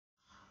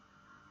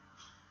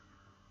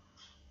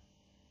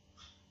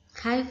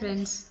Hi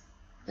friends,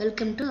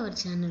 welcome to our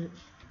channel.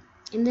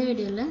 In this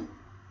video,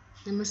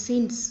 நம்ம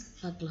scenes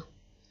பார்க்கலாம்.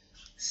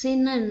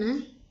 Scene என்ன?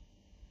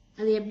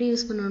 அது எப்படி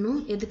யூஸ் பண்ணனும்?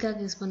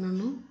 எதுக்காக யூஸ்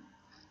பண்ணனும்?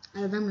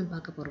 அதுதான் நம்ம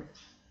பார்க்க போறோம்.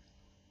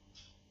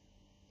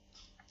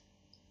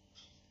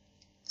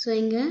 So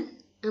இங்க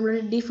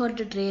நம்மளோட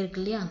default tray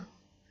இருக்கு இல்லையா?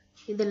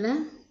 இதெல்ல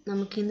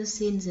நமக்கு இந்த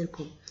scenes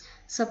இருக்கும்.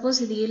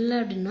 Suppose இது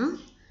இல்ல அப்படினா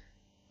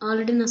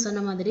ஆல்ரெடி நான்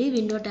சொன்ன மாதிரி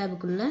window tab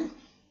குள்ள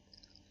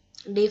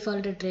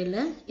default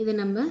trayல இது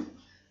நம்ம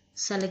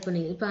select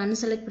பண்ணிக்கலாம். இப்போ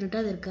unselect பண்ணிட்டா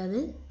அது இருக்காது.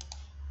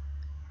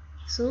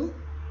 So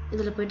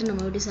இதல போய்ட்டு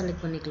நம்ம எப்படி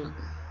செலக்ட் பண்ணிக்கலாம்.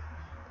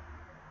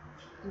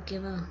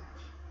 ஓகேவா?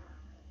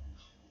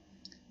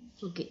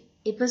 ஓகே.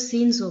 இப்போ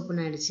scenes ஓபன்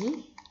ஆயிடுச்சு.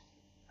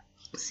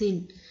 Scene.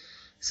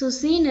 So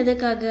scene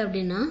எதுக்காக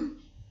அப்படினா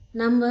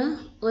நம்ம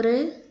ஒரு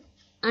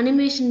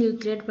animation view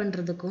create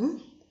பண்றதுக்கும்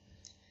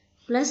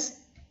plus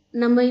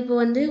நம்ம இப்போ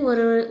வந்து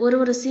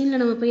ஒரு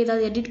சீன்ல நம்ம போய்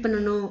ஏதாவது எடிட்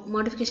பண்ணனும்,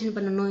 மாடிஃபிகேஷன்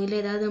பண்ணனும் இல்ல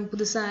ஏதாவது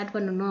புதுசா ஆட்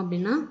பண்ணனும்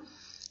அப்படினா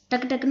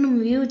டக்குன்னு நம்ம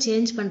வியூ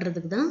சேஞ்ச்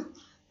பண்றதுக்கு தான்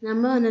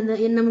நம்ம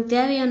நமக்கு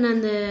தேவையான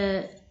அந்த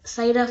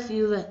சைடு ஆஃப்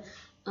வியூவை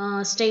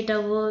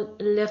ஸ்ட்ரைட்டாவோ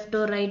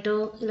லெஃப்ட்டோ ரைட்டோ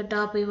இல்ல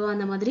டாப் வியூவோ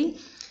அந்த மாதிரி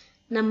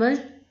நம்ம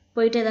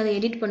போய்ட்டு ஏதாவது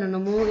எடிட்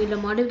பண்ணனுமோ இல்ல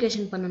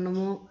மாடிஃபிகேஷன்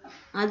பண்ணனுமோ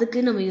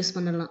அதுக்கு நம்ம யூஸ்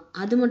பண்ணலாம்.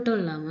 அது மட்டும்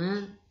இல்லாம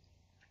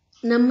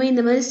நம்ம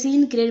இந்த மாதிரி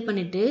சீன் கிரியேட்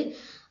பண்ணிட்டு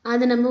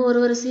அது நம்ம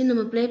ஒரு சீன்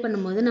நம்ம ப்ளே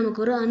பண்ணும்போது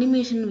நமக்கு ஒரு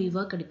அனிமேஷன்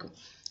வியூவா கிடைக்கும்.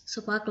 சோ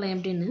பார்க்கலாம்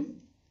எப்படின்னு.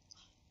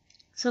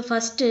 சோ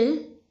ஃபர்ஸ்ட்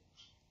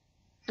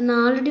நான்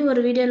ஆல்ரெடி ஒரு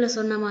வீடியோல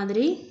சொன்ன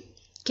மாதிரி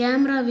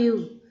கேமரா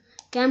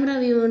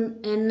வியூ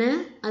என்ன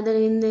அது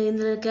இந்த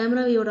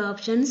கேமரா வியூவோட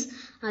ஆப்ஷன்ஸ்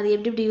அது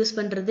எப்படி யூஸ்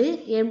பண்றது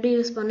எப்படி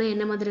யூஸ் பண்ணா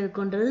என்ன மாதிரி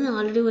இருக்கும்ன்றது நான்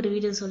ஆல்ரெடி ஒரு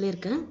வீடியோ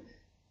சொல்லியிருக்கேன்.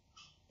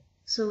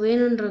 சோ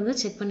வேணும்ன்றவங்க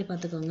செக் பண்ணி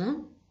பார்த்துக்கோங்க.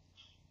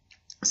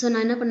 சோ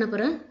நான் என்ன பண்ண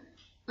போறேன்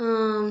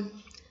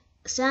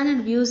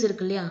ஸ்டாண்டர்ட் வியூஸ்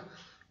இருக்கு இல்லையா.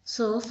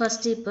 சோ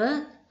ஃபர்ஸ்ட் இப்போ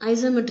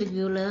ஐசோமெட்ரிக்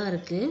வியூல தான்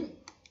இருக்கு.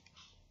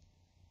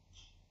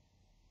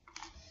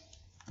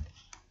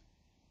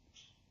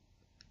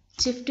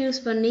 shift யூஸ்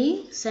பண்ணி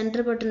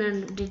சென்டர் பட்டனை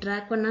இப்படி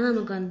drag பண்ணா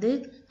நமக்கு வந்து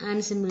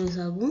hand symbol யூஸ்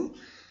ஆகும்.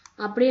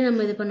 அப்படியே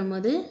நம்ம இது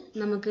பண்ணும்போது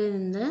நமக்கு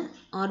இந்த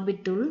orbit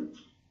tool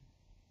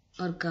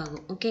வர்க்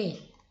ஆகும். ஓகே.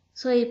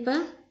 சோ இப்போ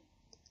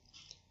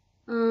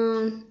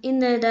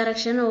இந்த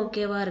டைரக்ஷன்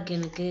ஓகேவா இருக்கு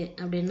எனக்கு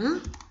அப்படினா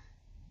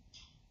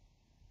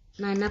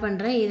நான் என்ன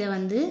பண்றேன் இத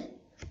வந்து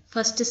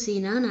ஃபர்ஸ்ட்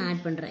சீனா நான்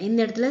ஆட் பண்றேன். இந்த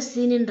இடத்துல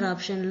சீன்ன்ற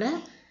ஆப்ஷன்ல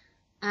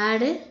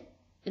add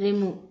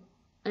remove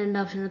ரெண்டு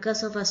ஆப்ஷன் இருக்கு.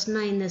 சோ ஃபர்ஸ்ட்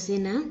நான் இந்த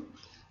சீனை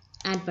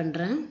ஆட்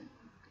பண்றேன்.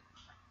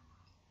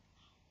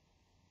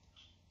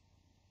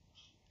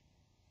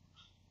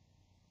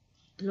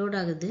 லோட்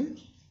ஆகுது.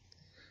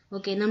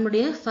 ஓகே,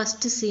 நம்மளுடைய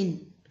ஃபர்ஸ்ட் சீன்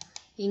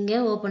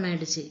இங்க ஓபன்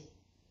ஆயிடுச்சு.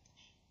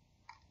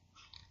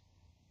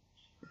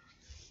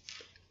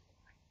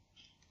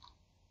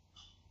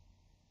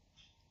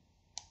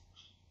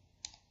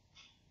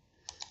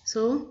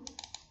 சோ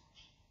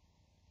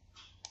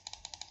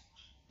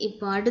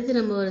இப்போ அடுத்து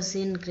நம்ம ஒரு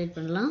சீன் கிரியேட்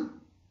பண்ணலாம்.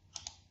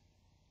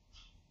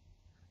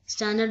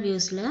 ஸ்டாண்டர்ட்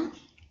வியூஸ்ல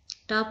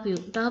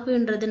டாப்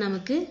வியூன்றது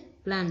நமக்கு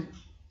பிளான்.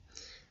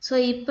 சோ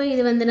இப்போ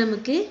இது வந்து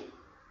நமக்கு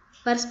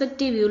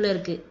பெர்ஸ்பெக்டிவ் வியூல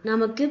இருக்கு.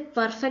 நமக்கு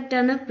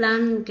பெர்ஃபெக்ட்டான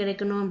பிளான்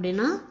கிடைக்கணும்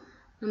அப்படினா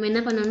நம்ம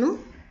என்ன பண்ணனும்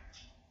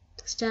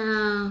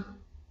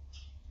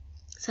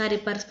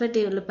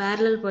பெர்ஸ்பெக்டிவ்ல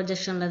parallel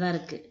ப்ரொஜெக்ஷன்ல தான்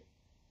இருக்கு.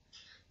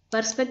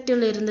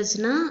 பெர்ஸ்பெக்டிவ்ல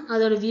இருந்துச்சுனா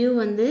அதோட வியூ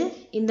வந்து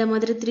இந்த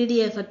மாதிரி 3D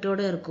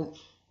எஃபெக்ட்டோட இருக்கும்.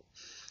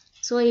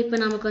 சோ இப்போ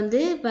நமக்கு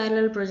வந்து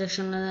parallel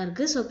ப்ரொஜெக்ஷன்ல தான்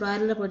இருக்கு. சோ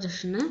parallel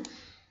ப்ரொஜெக்ஷனை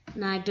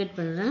நான் ஆக்டிவேட்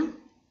பண்றேன்.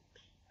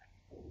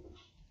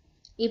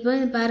 இப்போ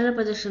இந்த parallel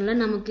ப்ரொஜெக்ஷன்ல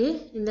நமக்கு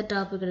இந்த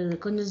டாபிக் இருக்கு.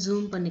 கொஞ்சம்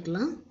ஜூம்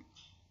பண்ணிக்கலாம்.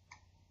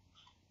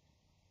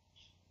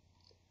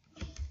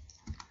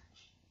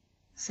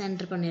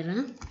 சென்டர்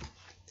பண்ணிடுறேன்.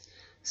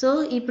 சோ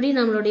இப்படி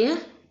நம்மளுடைய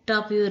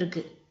டாப் வியூ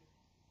இருக்கு.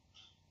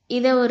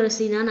 இத ஒரு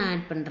சீனா நான்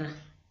ஆட் பண்றேன்.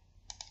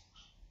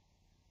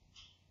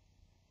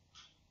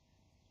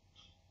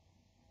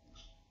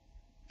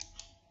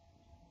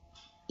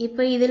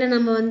 இப்போ இதுல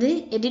நம்ம வந்து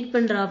எடிட்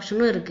பண்ற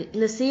ஆப்ஷனும் இருக்கு.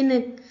 இந்த சீனை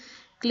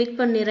கிளிக்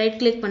பண்ணி ரைட்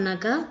கிளிக்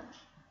பண்ணாக்கா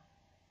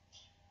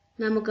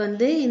நமக்கு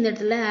வந்து இந்த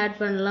இடத்துல ஆட்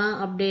பண்ணலாம்,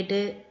 அப்டேட்,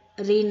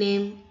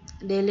 ரீநேம்,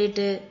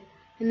 டெலீட்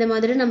இந்த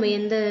மாதிரி நம்ம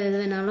எந்த இது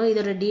வேணாலும்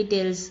இதோட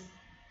டீடைல்ஸ்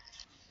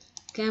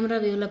கேமரா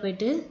வியூல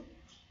போய்ட்டு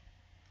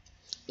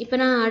இப்போ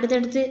நான்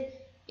அடுத்து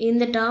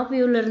இந்த டாப்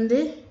வியூல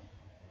இருந்து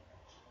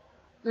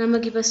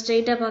நமக்கு இப்போ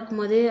ஸ்ட்ரைட்டா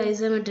பாக்கும்போது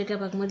ஐசோமெட்ரிக்கா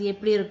பாக்கும்போது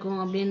எப்படி இருக்கும்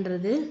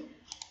அப்படின்றது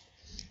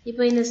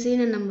இப்போ இந்த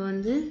சீனை நம்ம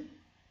வந்து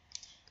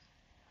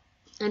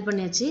ஆட்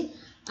பண்ணியாச்சு.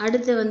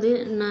 அடுத்து வந்து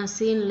நான்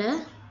சீன்ல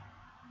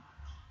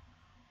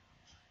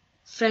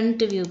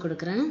ஃப்ரண்ட் வியூ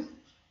கொடுக்கிறேன்.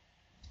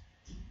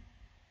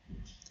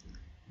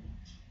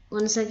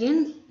 once again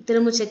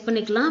திரும்ப செக்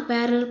பண்ணிக்கலாம்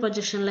parallel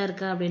ப்ரொஜெக்ஷன்ல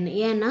இருக்கா அப்படினு.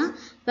 ஏன்னா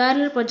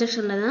parallel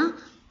ப்ரொஜெக்ஷன்ல தான்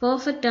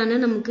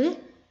பெர்ஃபெக்ட்டான நமக்கு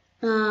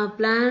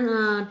பிளான்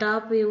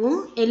டாப்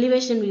வியூவும்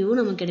எலிவேஷன்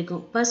வியூவும் நமக்கு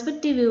கிடைக்கும்.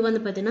 பெர்ஸ்பெக்டிவ் வியூ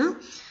வந்து பாத்தீனா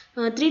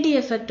 3D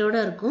எஃபெக்ட்டோட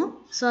இருக்கும்.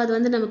 சோ அது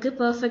வந்து நமக்கு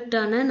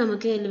பெர்ஃபெக்ட்டான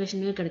நமக்கு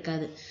எலிவேஷன் வியூ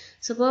கிடைக்காது.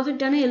 சோ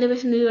பெர்ஃபெக்ட்டான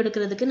எலிவேஷன் வியூ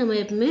எடுக்கிறதுக்கு நம்ம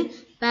எப்பவுமே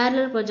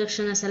parallel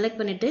ப்ரொஜெக்ஷனை செலக்ட்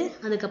பண்ணிட்டு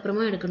அதுக்கு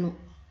அப்புறமா எடுக்கணும்.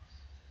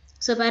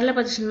 ஸோ பேரலல்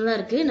ப்ரொஜெக்ஷனில் தான்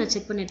இருக்குது, நான்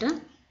செக் பண்ணிட்டேன்.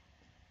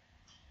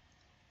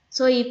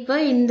 ஸோ இப்போ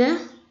இந்த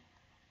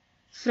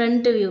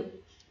ஃப்ரண்ட் வியூ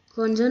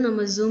கொஞ்சம்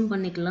நம்ம ஜூம்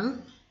பண்ணிக்கலாம்.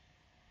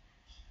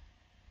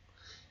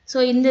 ஸோ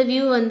இந்த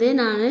வியூ வந்து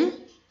நான்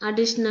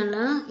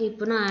அடிஷ்னலாக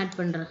இப்போ நான் ஆட்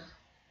பண்ணுறேன்.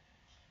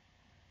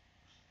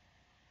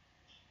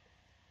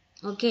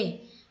 ஓகே,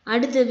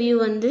 அடுத்த வியூ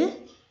வந்து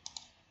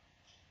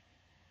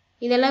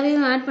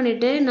இதெல்லாவையும் ஆட்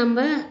பண்ணிவிட்டு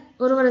நம்ம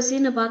ஒரு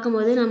சீனை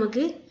பார்க்கும்போது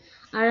நமக்கு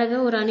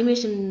அழகாக ஒரு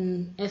அனிமேஷன்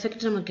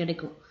எஃபெக்ட் நமக்கு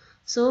கிடைக்கும்.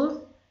 ஸோ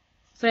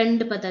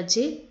ஃப்ரண்ட்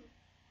பார்த்தாச்சு.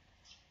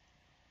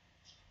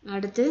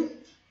 அடுத்து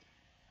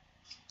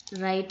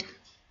ரைட்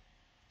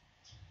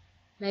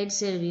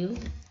சைடு வியூ.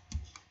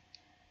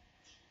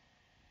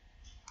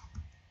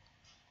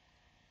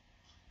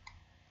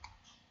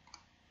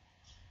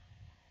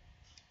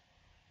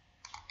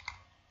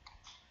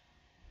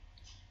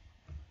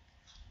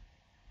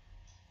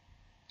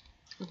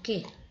 ஓகே,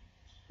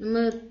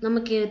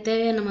 நமக்கு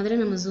தேவையான மாதிரி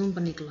நம்ம ஜூம்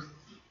பண்ணிக்கலாம்.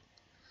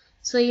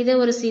 ஸோ இதை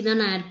ஒரு சீனாக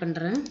நான் ஆட்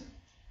பண்ணுறேன்.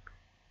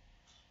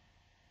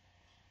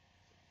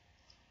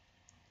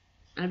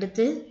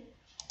 அடுத்து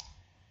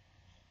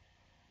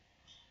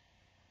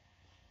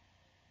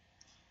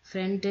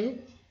ஃப்ரண்ட்டு,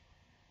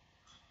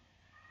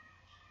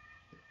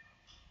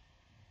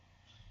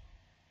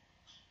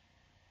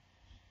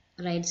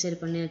 ரைட் சைடு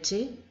பண்ணியாச்சு.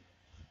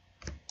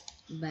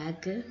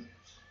 Bag,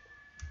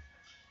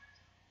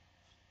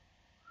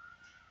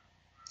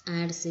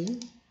 add scene.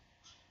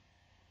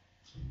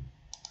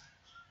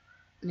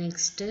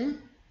 Next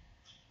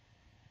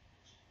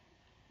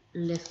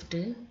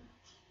left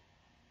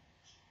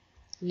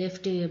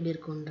view எப்படி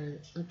இருக்குன்றது.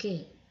 ஓகே,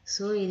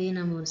 ஸோ இதையும்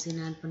நம்ம ஒரு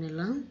சீன் ஆட்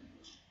பண்ணிடலாம்.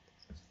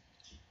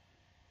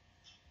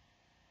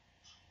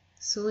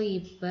 ஸோ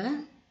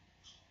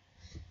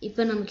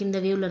இப்போ நமக்கு இந்த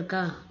வியூவில்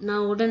இருக்கா,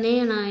 நான் உடனே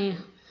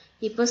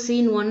இப்போ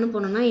சீன் 1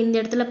 போனோன்னா இந்த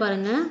இடத்துல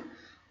பாருங்கள்,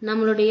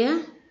 நம்மளுடைய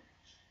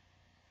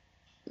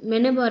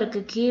மெனு பாருக்கு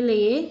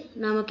கீழேயே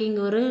நமக்கு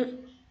இங்கே ஒரு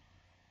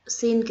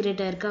சீன்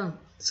கிரியேட் ஆயிருக்கா.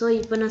 ஸோ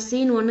இப்போ நான்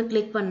சீன் 1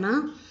 கிளிக்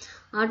பண்ணால்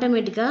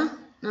ஆட்டோமேட்டிக்காக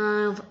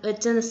நான்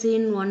வச்ச அந்த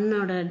சீன்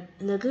 1ஓட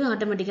இதுக்கு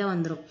ஆட்டோமேட்டிக்காக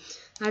வந்துடும்.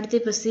 அடுத்து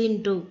இப்போ சீன்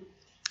 2.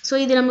 ஸோ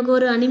இது நமக்கு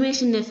ஒரு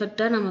அனிமேஷன்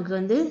எஃபெக்டாக நமக்கு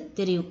வந்து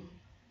தெரியும்.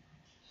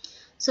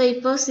 ஸோ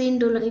இப்போ சீன்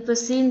 2, இப்போ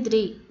சீன்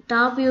 3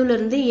 டாப்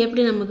வியூவிலேருந்து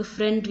எப்படி நமக்கு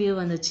ஃப்ரண்ட் வியூ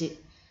வந்துச்சு.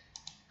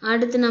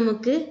 அடுத்து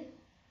நமக்கு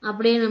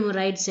அப்படியே நம்ம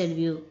ரைட் சைடு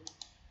வியூ,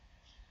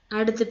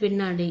 அடுத்து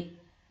பின்னாடி,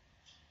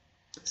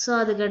 ஸோ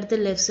அதுக்கு அடுத்து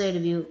லெஃப்ட் சைடு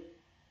வியூ,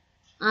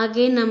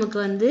 அகெயின் நமக்கு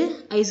வந்து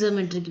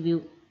ஐசோமெட்ரிக் வியூ.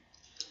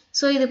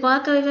 ஸோ இது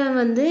பார்க்கவே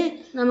வந்து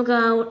நமக்கு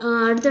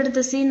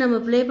அடுத்தடுத்த சீன் நம்ம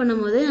ப்ளே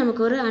பண்ணும்போது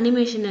நமக்கு ஒரு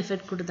அனிமேஷன்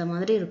எஃபெக்ட் கொடுத்த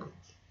மாதிரி இருக்கும்.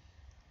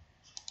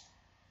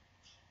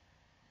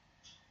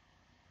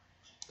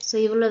 ஸோ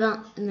இவ்வளோ தான்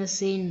இந்த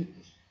சீன்.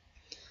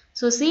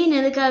 ஸோ சீன்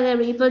எதுக்காக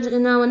இப்போ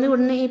நான் வந்து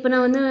உடனே இப்போ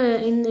நான் வந்து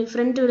இந்த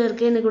ஃப்ரண்ட் வியூவில்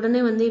இருக்குது, எனக்கு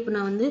உடனே வந்து இப்போ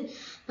நான் வந்து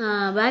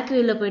பேக்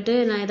வியூவில் போய்ட்டு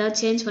நான் ஏதாவது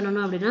சேஞ்ச்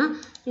பண்ணணும் அப்படின்னா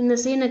இந்த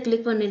சீனை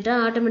கிளிக் பண்ணிவிட்டா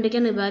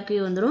ஆட்டோமேட்டிக்காக எனக்கு பேக்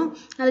வியூ வந்துடும்.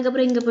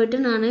 அதுக்கப்புறம் இங்கே போய்ட்டு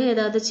நான்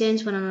ஏதாவது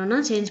சேஞ்ச் பண்ணணும்னா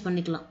சேஞ்ச்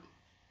பண்ணிக்கலாம்.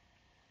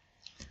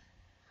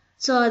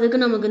 ஸோ அதுக்கு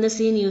நமக்கு இந்த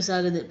சீன் யூஸ்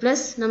ஆகுது.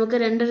 ப்ளஸ் நமக்கு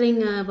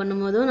ரெண்டரிங்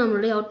பண்ணும்போதும்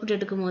நம்மளுடைய அவுட்புட்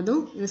எடுக்கும்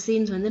போதும் இந்த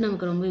சீன்ஸ் வந்து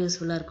நமக்கு ரொம்ப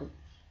யூஸ்ஃபுல்லாக இருக்கும்.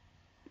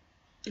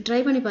 ட்ரை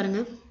பண்ணி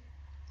பாருங்கள்,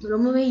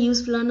 ரொம்பவே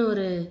யூஸ்ஃபுல்லான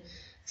ஒரு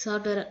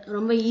சாஃப்ட்வேர்,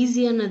 ரொம்ப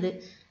ஈஸியானது.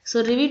 ஸோ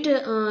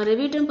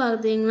ரிவிட்டும்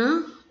பார்த்தீங்கன்னா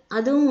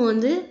அதுவும்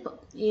வந்து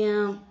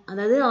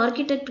அதாவது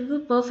ஆர்கிடெக்டுக்கு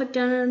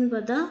பர்ஃபெக்டானன்னு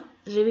பார்த்தா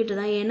ரிவிட்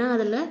தான். ஏன்னா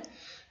அதில்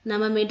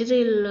நம்ம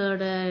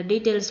மெட்டீரியலோட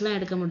டீட்டெயில்ஸ்லாம்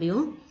எடுக்க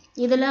முடியும்.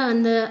 இதில்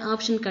அந்த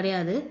ஆப்ஷன்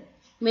கிடையாது,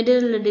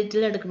 மெட்டீரியல்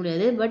டீட்டெயிலாக எடுக்க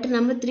முடியாது. பட்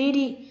நம்ம 3D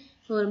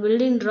ஒரு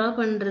பில்டிங் ட்ரா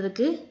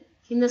பண்ணுறதுக்கு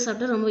இந்த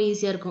சாஃப்ட்வேர் ரொம்ப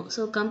ஈஸியாக இருக்கும்.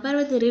 ஸோ கம்பேர்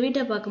வித்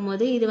ரிவிட்டை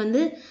பார்க்கும்போது இது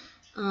வந்து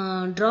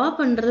ட்ரா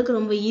பண்ணுறதுக்கு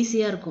ரொம்ப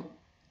ஈஸியாக இருக்கும்.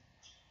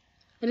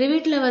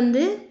 ரிவிட்டில்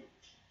வந்து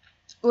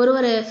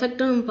ஒரு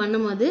எஃபெக்டும்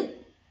பண்ணும்போது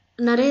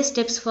நிறைய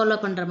ஸ்டெப்ஸ் ஃபாலோ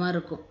பண்ணுற மாதிரி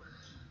இருக்கும்.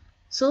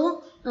 ஸோ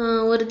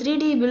ஒரு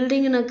 3D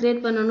பில்டிங்கை நான்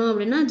க்ரியேட் பண்ணணும்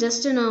அப்படின்னா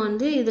ஜஸ்ட்டு நான்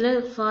வந்து இதில்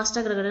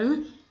ஃபாஸ்ட்டாக கிடக்குன்னு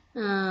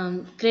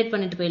க்ரியேட்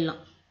பண்ணிட்டு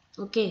போயிடலாம்.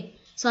 ஓகே,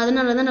 ஸோ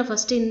அதனால தான் நான்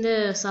ஃபஸ்ட்டு இந்த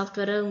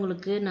சாஃப்ட்வேரை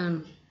உங்களுக்கு நான்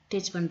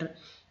டீச் பண்ணுறேன்.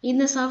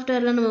 இந்த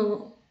சாஃப்ட்வேரில் நம்ம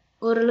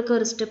ஓரளவுக்கு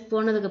ஒரு ஸ்டெப்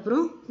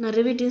போனதுக்கப்புறம் நான்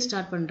ரிவிட்டையும்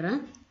ஸ்டார்ட் பண்ணுறேன்.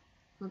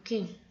 ஓகே,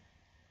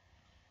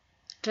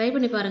 ட்ரை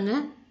பண்ணி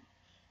பாருங்கள்.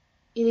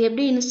 இது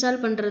எப்படி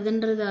இன்ஸ்டால்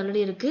பண்ணுறதுன்றது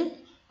ஆல்ரெடி இருக்குது.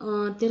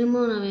 திரும்ப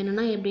நான்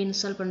வேணும்னா எப்படி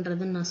இன்ஸ்டால்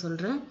பண்ணுறதுன்னு நான்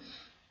சொல்கிறேன்.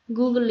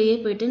 கூகுள்லேயே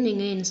போய்ட்டு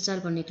நீங்கள்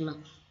இன்ஸ்டால் பண்ணிக்கலாம்.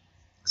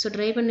 ஸோ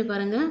ட்ரை பண்ணி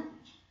பாருங்கள்.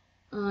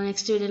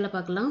 நெக்ஸ்ட் வீடியோவில்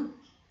பார்க்கலாம்.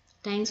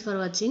 தேங்க்ஸ் ஃபார்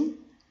வாட்சிங்.